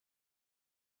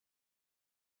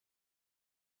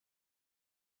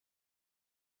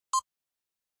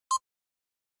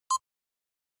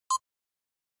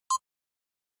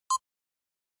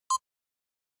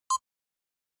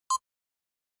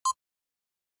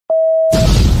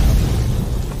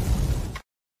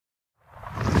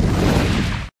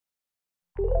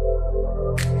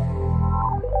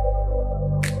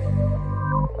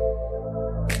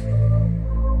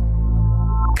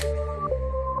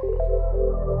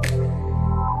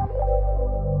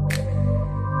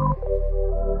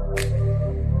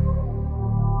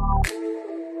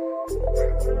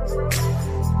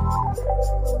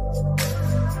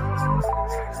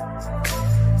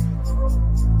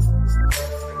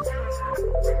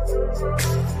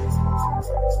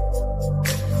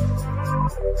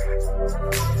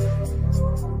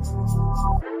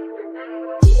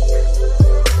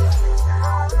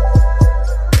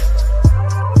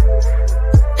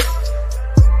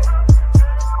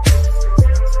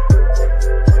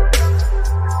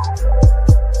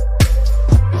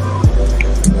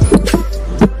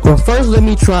first, let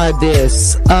me try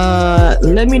this.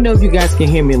 Let me know if you guys can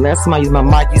hear me. Last time I used my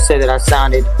mic, you said that I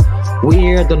sounded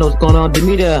weird. Don't know what's going on.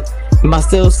 Demeter, am I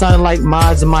still sounding like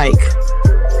Mod's mic?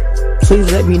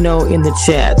 Please let me know in the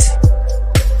chat.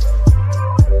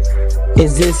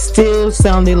 Is this still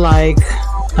sounding like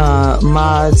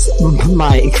Mod's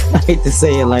mic? I hate to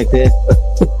say it like that.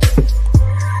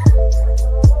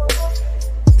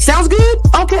 Sounds good?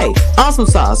 Okay. Awesome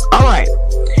sauce. All right.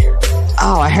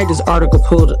 Oh, I had this article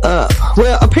pulled up.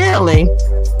 Well, apparently,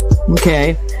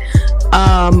 okay,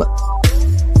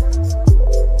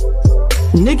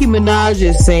 Nicki Minaj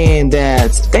is saying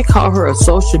that they call her a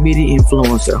social media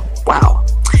influencer. Wow.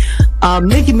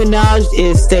 Nicki Minaj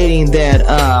is stating that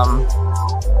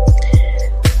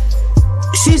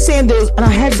she's saying there's, and I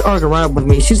had this article right up with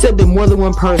me. She said that more than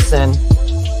one person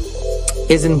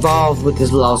is involved with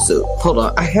this lawsuit. Hold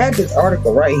on. I had this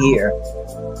article right here.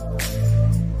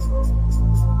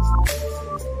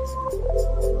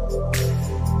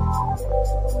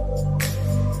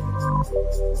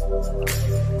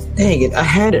 Dang it, I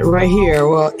had it right here.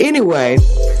 Well, anyway,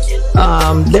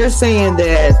 they're saying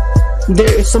that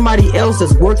there is somebody else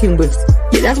that's working with.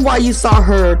 Yeah, that's why you saw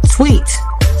her tweet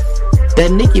that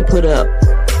Nicki put up,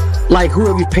 like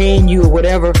whoever's paying you or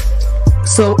whatever.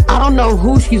 So I don't know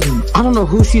who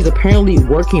she's apparently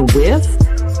working with.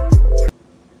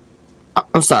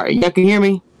 I'm sorry, y'all can hear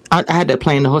me? I had that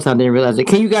playing the whole time. I didn't realize it.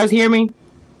 Can you guys hear me?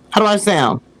 How do I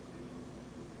sound?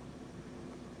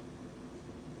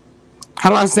 How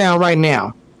do I sound right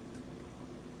now?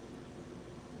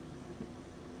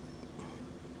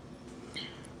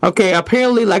 Okay,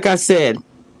 apparently, like I said,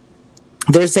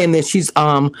 they're saying that she's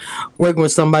working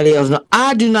with somebody else. Now,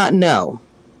 I do not know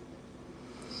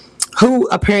who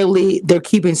apparently they're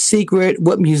keeping secret,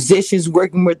 what musicians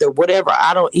working with or whatever.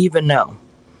 I don't even know.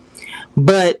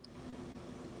 But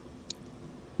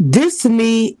this to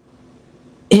me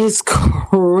is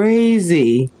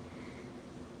crazy.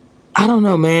 I don't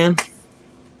know, man.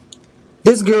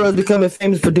 This girl is becoming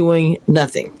famous for doing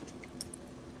nothing.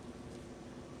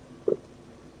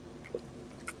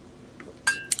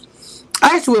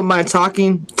 I actually wouldn't mind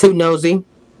talking to Nosey.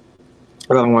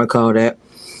 I don't want to call that.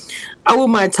 I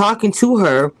wouldn't mind talking to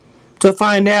her to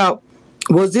find out,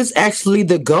 was this actually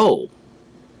the goal?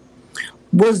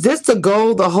 Was this the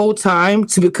goal the whole time,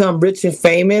 to become rich and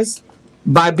famous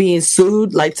by being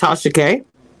sued like Tasha K?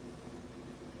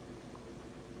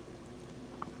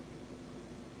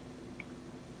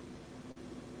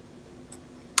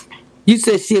 You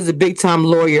said she is a big time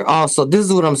lawyer also. This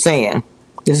is what I'm saying.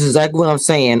 This is exactly what I'm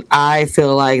saying. I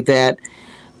feel like that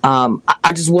I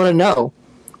just want to know,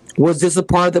 was this a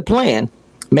part of the plan?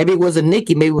 Maybe it wasn't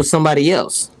Nicki, maybe it was somebody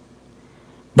else.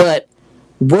 But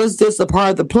was this a part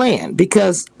of the plan?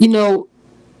 Because, you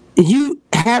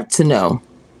have to know.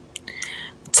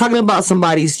 Talking about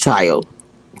somebody's child,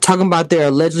 talking about they're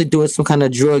allegedly doing some kind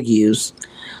of drug use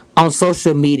on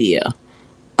social media,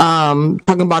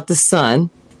 talking about the son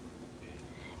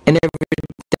and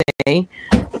everything,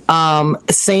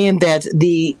 saying that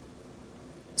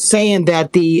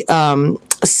the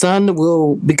son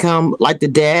will become like the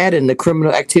dad and the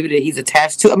criminal activity that he's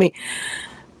attached to. I mean,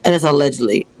 and it's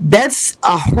allegedly. That's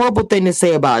a horrible thing to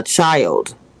say about a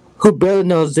child who barely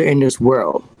knows they're in this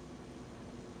world.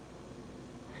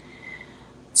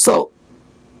 So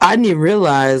I didn't even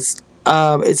realize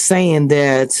it's saying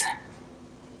that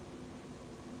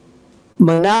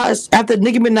Minaj, after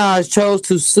Nicki Minaj chose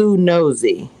to sue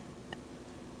Nosey,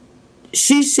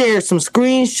 she shared some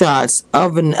screenshots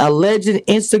of an alleged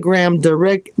Instagram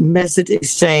direct message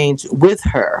exchange with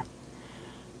her.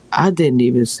 I didn't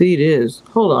even see this.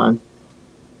 Hold on.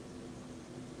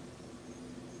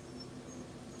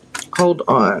 Hold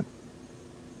on.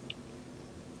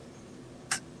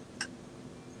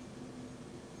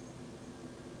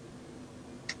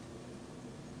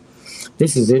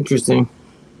 This is interesting.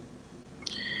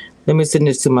 Let me send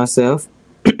this to myself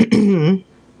and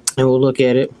we'll look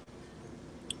at it.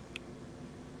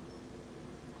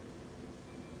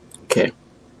 Okay.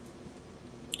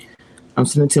 I'm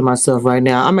sending it to myself right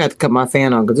now. I'm going to have to cut my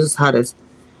fan on because this is hot as.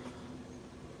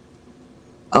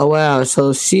 Oh, wow.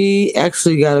 So she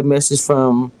actually got a message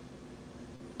from.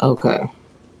 Okay.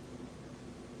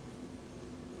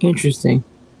 Interesting.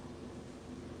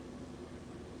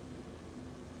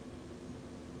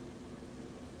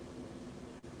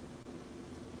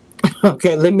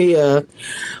 Okay, let me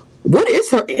what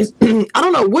is her I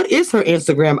don't know, what is her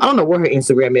Instagram? I don't know what her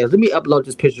Instagram is. Let me upload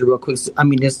this picture real quick.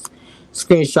 This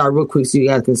screenshot real quick so you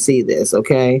guys can see this,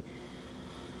 okay?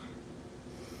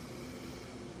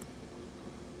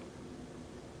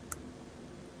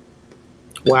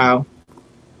 Wow.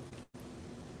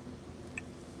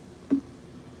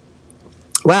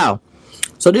 Wow.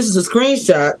 So this is a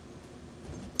screenshot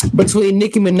between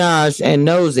Nicki Minaj and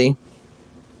Nosey.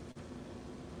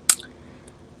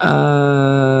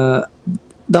 The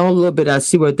only little bit I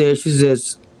see right there, she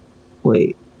says,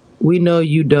 wait, we know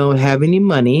you don't have any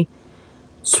money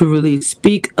to really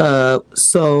speak up,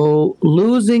 so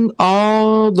losing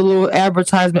all the little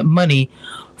advertisement money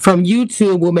from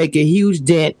YouTube will make a huge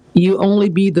dent. You only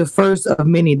be the first of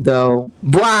many, though.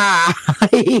 Why?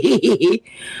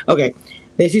 Okay.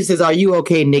 Then she says, are you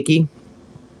okay, Nikki?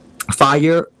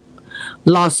 Fire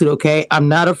lawsuit, okay? I'm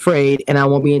not afraid and I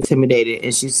won't be intimidated.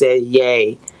 And she said,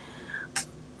 yay.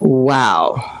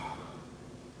 Wow.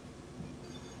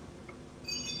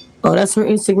 Oh, that's her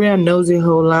Instagram, Nosey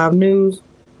Whole Live News.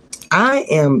 I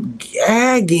am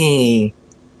gagging.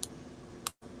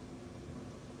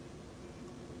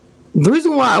 The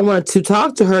reason why I wanted to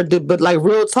talk to her, but like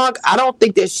real talk, I don't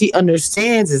think that she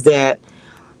understands is that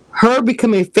her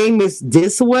becoming famous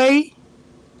this way,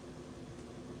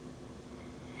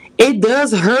 it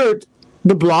does hurt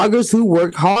the bloggers who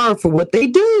work hard for what they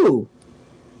do.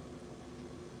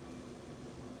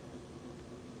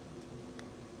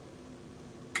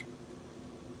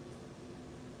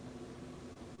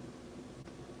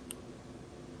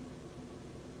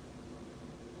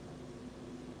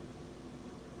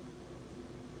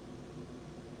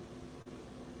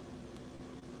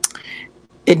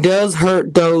 It does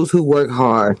hurt those who work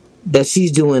hard that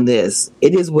she's doing this.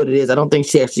 It is what it is. I don't think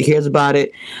she actually cares about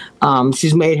it.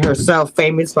 She's made herself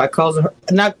famous by causing her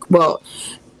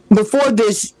before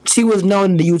this, she was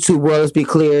known in the YouTube world, let's be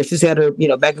clear. She's had her,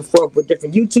 back and forth with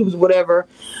different YouTubers, whatever.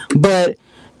 But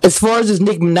as far as this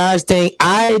Nicki Minaj thing,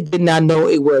 I did not know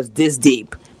it was this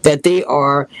deep. That they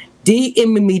are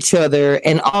DMing each other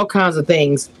and all kinds of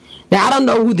things. Now, I don't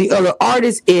know who the other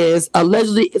artist is.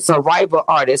 Allegedly, it's a rival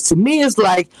artist. To me, it's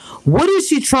like, what is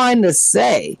she trying to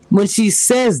say when she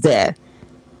says that?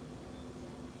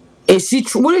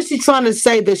 What is she trying to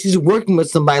say that she's working with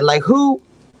somebody? Like, who?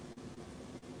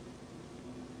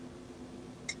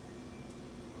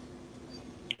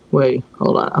 Wait,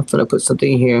 hold on. I'm going to put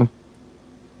something in here.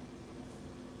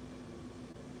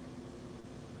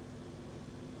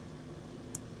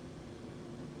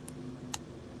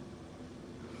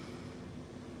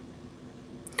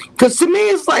 Because to me,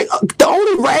 it's like the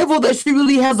only rival that she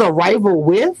really has a rival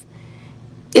with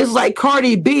is like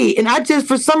Cardi B. And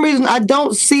for some reason, I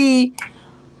don't see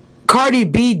Cardi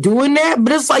B doing that.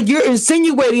 But it's like you're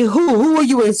insinuating who? Who are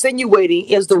you insinuating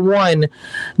is the one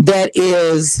that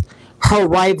is her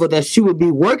rival that she would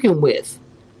be working with?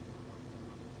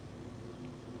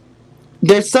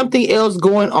 There's something else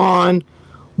going on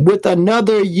with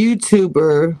another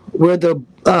YouTuber where the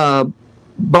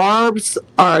Barbs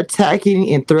are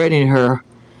attacking and threatening her.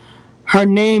 Her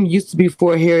name used to be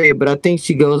For Harriet, but I think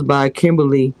she goes by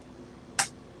Kimberly.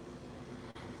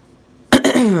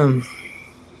 Oh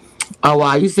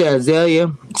wow, you said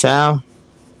Azalea, child.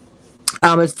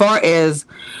 As far as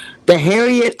the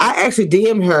Harriet, I actually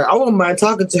DM'd her. I wouldn't mind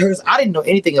talking to her. I didn't know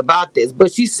anything about this,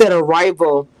 but she said a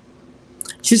rival.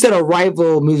 She said a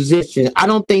rival musician. I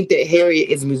don't think that Harriet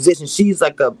is a musician. She's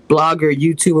like a blogger,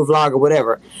 YouTuber, vlogger,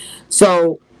 whatever.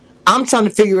 So I'm trying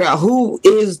to figure out who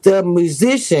is the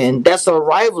musician that's a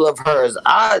rival of hers.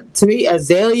 To me,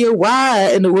 Azalea,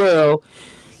 why in the world?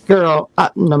 Girl,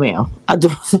 no ma'am.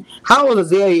 How is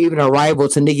Azalea even a rival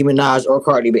to Nicki Minaj or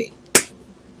Cardi B?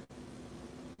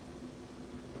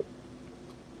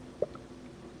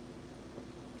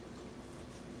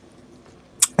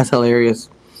 That's hilarious.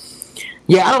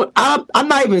 Yeah, I'm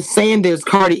not even saying there's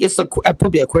Cardi. It's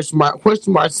probably a question mark.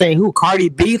 Question mark saying who Cardi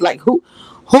B? Like who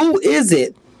is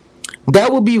it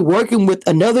that will be working with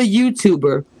another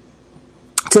YouTuber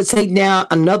to take down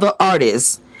another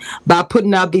artist by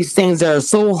putting out these things that are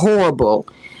so horrible,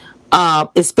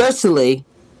 especially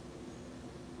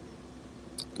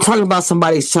talking about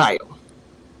somebody's child.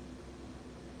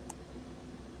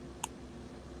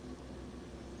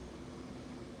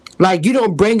 Like, you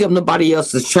don't bring up nobody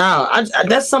else's child.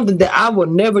 That's something that I will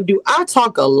never do. I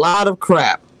talk a lot of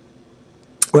crap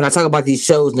when I talk about these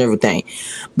shows and everything.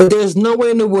 But there's no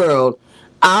way in the world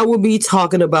I will be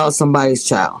talking about somebody's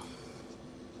child.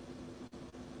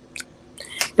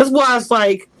 That's why it's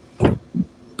like,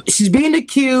 she's being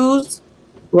accused,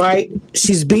 right?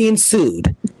 She's being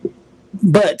sued.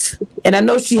 And I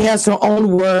know she has her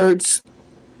own words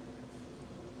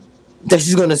that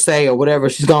she's going to say or whatever.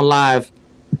 She's gone live.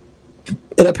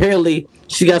 And apparently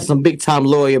she got some big time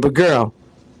lawyer. But girl,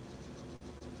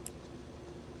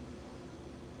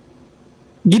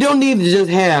 you don't need to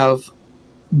just have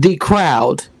the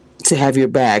crowd to have your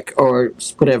back or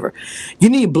whatever. You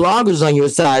need bloggers on your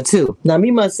side too. Now, me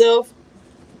myself,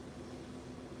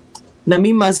 Now,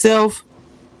 me myself,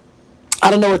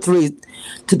 I don't know what to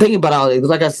think about all this. Because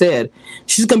like I said,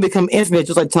 she's gonna become infamous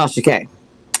just like Tasha K.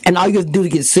 And all you have to do to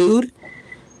get sued,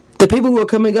 the people who are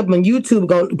coming up on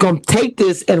YouTube gonna take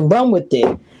this and run with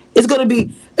it. It's gonna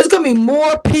be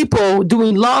more people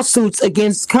doing lawsuits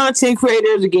against content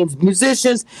creators, against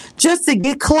musicians, just to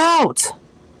get clout.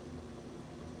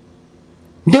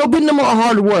 There'll be no more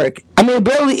hard work. I mean, it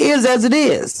barely is as it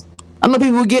is. I know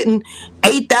people getting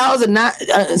 8,000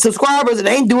 subscribers and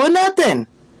they ain't doing nothing.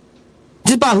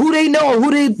 Just by who they know or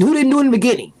who they knew in the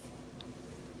beginning.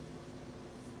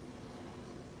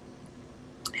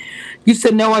 You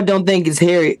said no, I don't think it's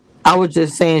Harry. I was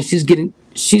just saying she's getting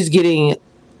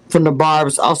from the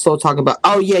barbs. Also talking about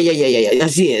yeah.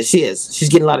 She is. She's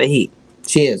getting a lot of heat.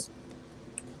 She is.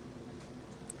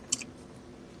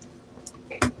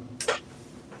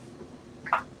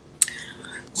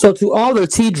 So to all the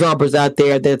tea droppers out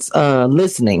there that's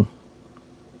listening,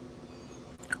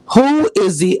 who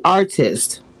is the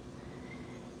artist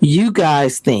you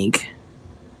guys think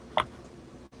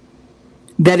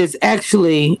that is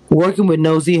actually working with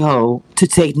Nosey Heaux to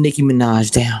take Nicki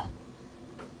Minaj down?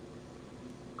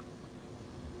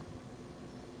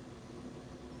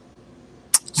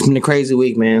 It's been a crazy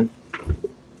week, man.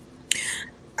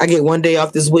 I get one day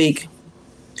off this week.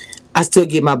 I still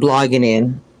get my blogging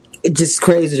in. It's just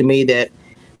crazy to me that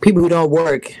people who don't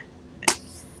work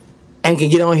and can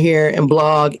get on here and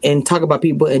blog and talk about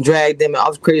people and drag them and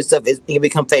all this crazy stuff and can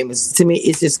become famous. To me,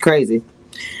 it's just crazy.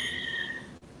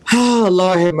 Oh,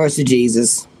 Lord have mercy,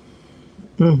 Jesus.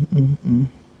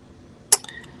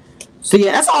 So,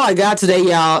 yeah, that's all I got today,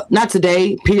 y'all. Not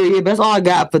today, period. But that's all I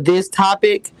got for this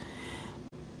topic.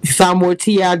 If you find more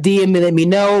TID in me, let me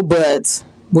know. But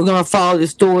we're going to follow this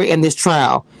story and this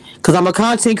trial. Because I'm a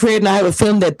content creator and I have a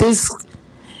feeling that this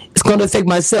is going to affect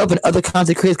myself and other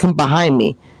content creators come behind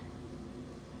me.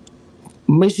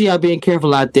 Make sure y'all being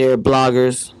careful out there,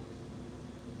 bloggers.